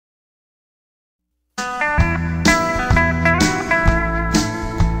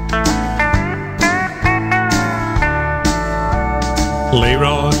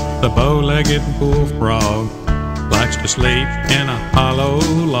Leroy, the bow-legged bullfrog, likes to sleep in a hollow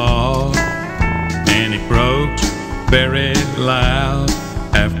log, and he croaks very loud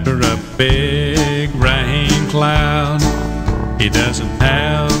after a big rain cloud. He doesn't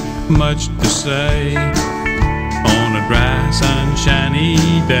have much to say on a dry, sunshiny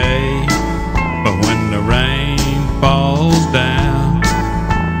day, but when the rain falls down,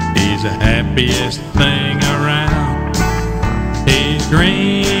 he's the happiest thing around. He's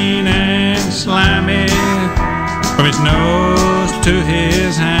green and slimy from his nose to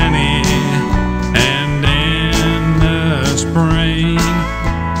his hiney, and in the spring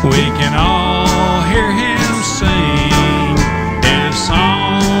we can all hear him sing. His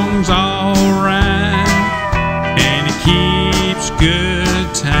song's alright, and he keeps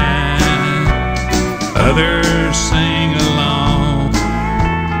good time. Others sing along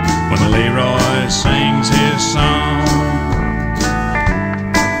when Leroy sings his song.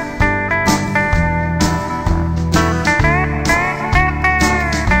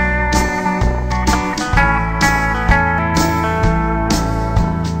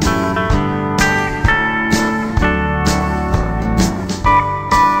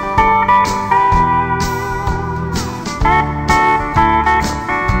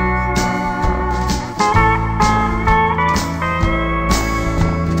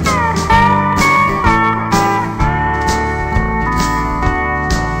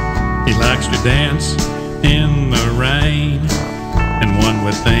 He likes to dance in the rain, and one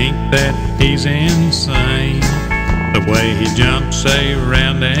would think that he's insane, the way he jumps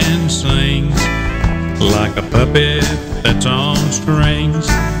around and sings like a puppet that's on strings.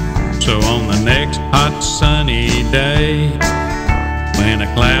 So on the next hot sunny day, when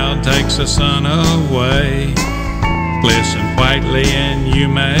a cloud takes the sun away, listen quietly and you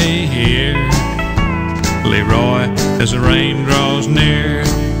may hear Leroy as the rain draws near.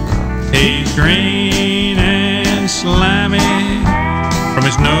 He's green and slimy from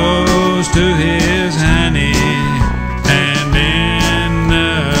his nose to his hiney, and in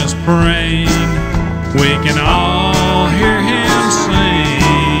the spring we can all hear him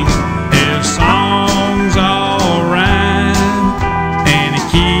sing. His song's alright, and he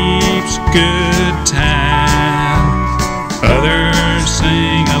keeps good time. Others sing